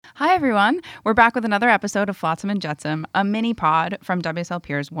Hi, everyone. We're back with another episode of Flotsam and Jetsam, a mini pod from WSL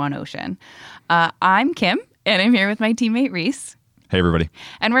Piers One Ocean. I'm Kim, and I'm here with my teammate Reese. Hey, everybody.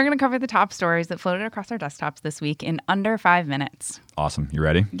 And we're going to cover the top stories that floated across our desktops this week in under 5 minutes. Awesome. You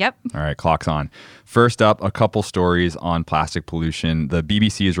ready? Yep. All right, clock's on. First up, a couple stories on plastic pollution. The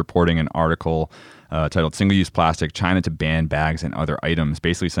BBC is reporting an article titled Single-Use Plastic, China to Ban Bags and Other Items,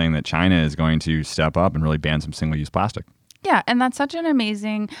 basically saying that China is going to step up and really ban some single-use plastic. Yeah, and that's such an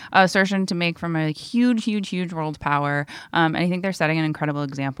amazing assertion to make from a huge world power. And I think they're setting an incredible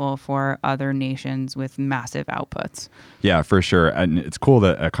example for other nations with massive outputs. Yeah, for sure. And it's cool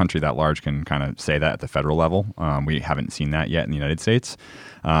that a country that large can kind of say that at the federal level. We haven't seen that yet in the United States.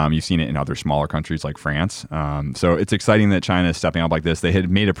 You've seen it in other smaller countries like France. So it's exciting that China is stepping up like this. They had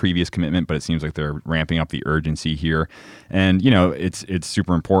made a previous commitment, but it seems like they're ramping up the urgency here. And, it's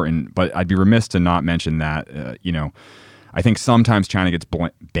super important. But I'd be remiss to not mention that, I think sometimes China gets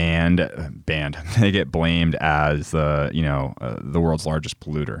banned. They get blamed as the world's largest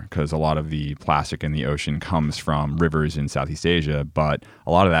polluter because a lot of the plastic in the ocean comes from rivers in Southeast Asia, but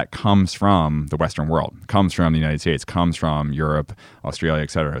a lot of that comes from the Western world, comes from the United States, comes from Europe, Australia,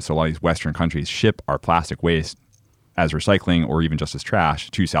 et cetera. So a lot of these Western countries ship our plastic waste as recycling or even just as trash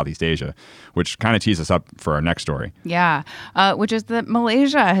to Southeast Asia, which kind of tees us up for our next story. Yeah, which is that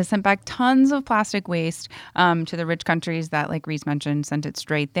Malaysia has sent back tons of plastic waste to the rich countries that, like Reese mentioned, sent it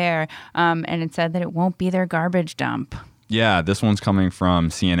straight there. And it said that it won't be their garbage dump. Yeah, this one's coming from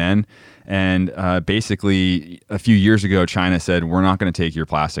CNN. And basically, a few years ago, China said, we're not going to take your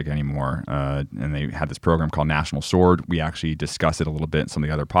plastic anymore. And they had this program called National Sword. We actually discussed it a little bit in some of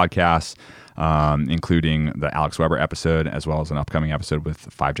the other podcasts, including the Alex Weber episode, as well as an upcoming episode with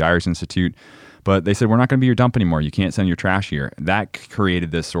the Five Gyres Institute. But they said, we're not going to be your dump anymore. You can't send your trash here. That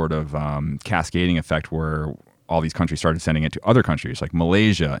created this sort of cascading effect where all these countries started sending it to other countries like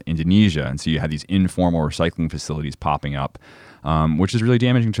Malaysia, Indonesia. And so you had these informal recycling facilities popping up, which is really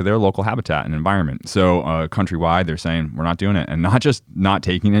damaging to their local habitat and environment. So countrywide, they're saying, we're not doing it. And not just not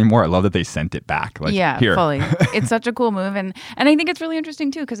taking it anymore. I love that they sent it back. Like, yeah, here. Fully. It's such a cool move. And I think it's really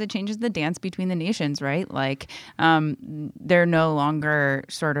interesting, too, because it changes the dance between the nations, right? Like they're no longer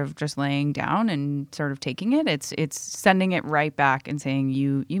sort of just laying down and sort of taking it. It's sending it right back and saying,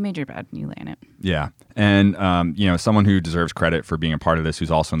 you made your bed and you lay in it. Yeah. And, someone who deserves credit for being a part of this,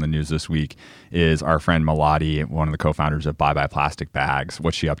 who's also in the news this week, is our friend Melody, one of the co-founders of Bye Bye Plastic Bags.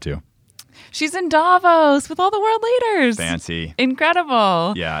 What's she up to? She's in Davos with all the world leaders. Fancy.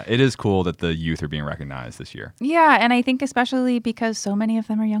 Incredible. Yeah, it is cool that the youth are being recognized this year. Yeah, and I think especially because so many of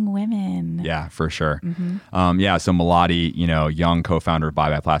them are young women. Yeah, for sure. Mm-hmm. So Melody, young co-founder of Bye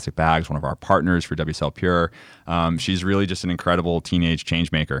Bye Plastic Bags, one of our partners for WSL Pure. She's really just an incredible teenage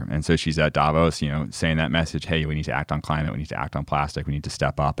change maker. And so she's at Davos, saying that message, hey, we need to act on climate, we need to act on plastic, we need to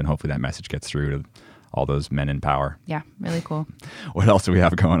step up, and hopefully that message gets through to all those men in power. Yeah, really cool. What else do we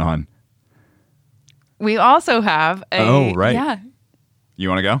have going on? We also have Oh, right. Yeah. You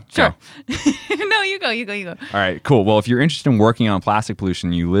want to go? Sure. Go. No, you go. All right, cool. Well, if you're interested in working on plastic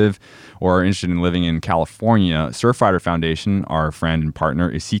pollution, you live or are interested in living in California, Surfrider Foundation, our friend and partner,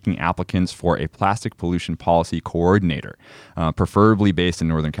 is seeking applicants for a plastic pollution policy coordinator, preferably based in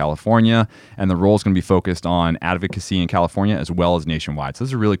Northern California. And the role is going to be focused on advocacy in California as well as nationwide. So this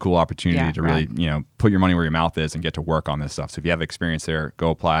is a really cool opportunity to really, put your money where your mouth is and get to work on this stuff. So if you have experience there,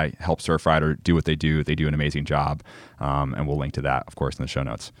 go apply, help Surfrider do what they do. They do an amazing job. And we'll link to that, of course, in the show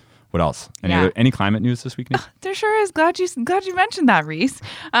notes. What else? Any climate news this week, Nick? There sure is. Glad you mentioned that, Reese.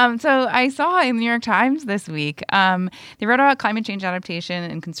 So I saw in the New York Times this week, they wrote about climate change adaptation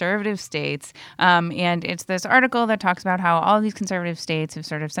in conservative states. And it's this article that talks about how all these conservative states have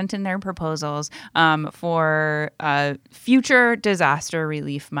sort of sent in their proposals for future disaster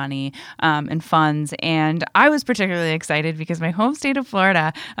relief money and funds. And I was particularly excited because my home state of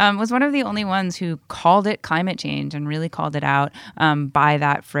Florida was one of the only ones who called it climate change and really called it out by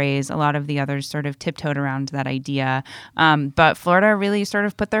that phrase. A lot of the others sort of tiptoed around that idea. But Florida really sort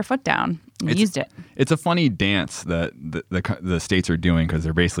of put their foot down and used it. It's a funny dance that the states are doing because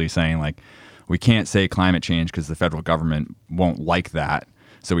they're basically saying, like, we can't say climate change because the federal government won't like that.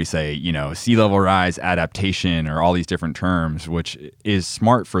 So we say, sea level rise, adaptation, or all these different terms, which is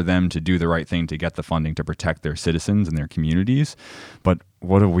smart for them to do the right thing to get the funding to protect their citizens and their communities. But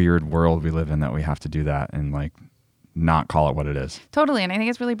what a weird world we live in that we have to do that and, not call it what it is. Totally. And I think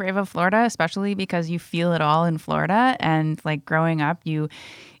it's really brave of Florida, especially because you feel it all in Florida. And growing up, you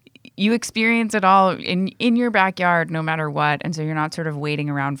experience it all in your backyard, no matter what. And so you're not sort of waiting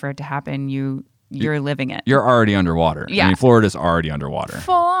around for it to happen. You you're living it. You're already underwater. Yeah. I mean, Florida's already underwater.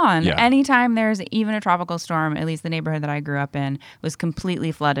 Full on. Yeah. Anytime there's even a tropical storm, at least the neighborhood that I grew up in was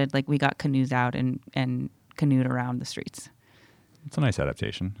completely flooded. Like we got canoes out and canoed around the streets. It's a nice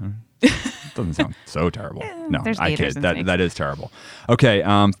adaptation. It doesn't sound so terrible. No, there's I gators kid. and snakes. That is terrible. Okay,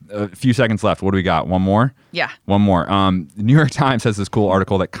 a few seconds left. What do we got? One more? Yeah. One more. The New York Times has this cool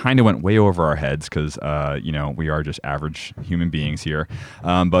article that kind of went way over our heads because, we are just average human beings here.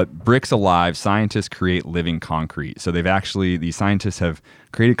 But bricks alive, scientists create living concrete. So these scientists have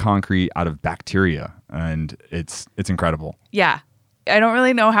created concrete out of bacteria, and it's incredible. Yeah. I don't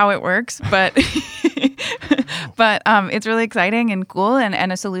really know how it works, but but it's really exciting and cool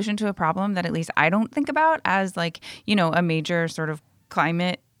and a solution to a problem that at least I don't think about as a major sort of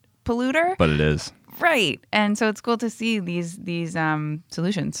climate polluter. But it is. Right. And so it's cool to see these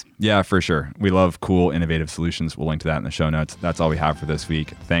solutions. Yeah, for sure. We love cool, innovative solutions. We'll link to that in the show notes. That's all we have for this week.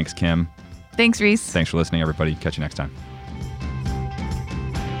 Thanks, Kim. Thanks, Reese. Thanks for listening, everybody. Catch you next time.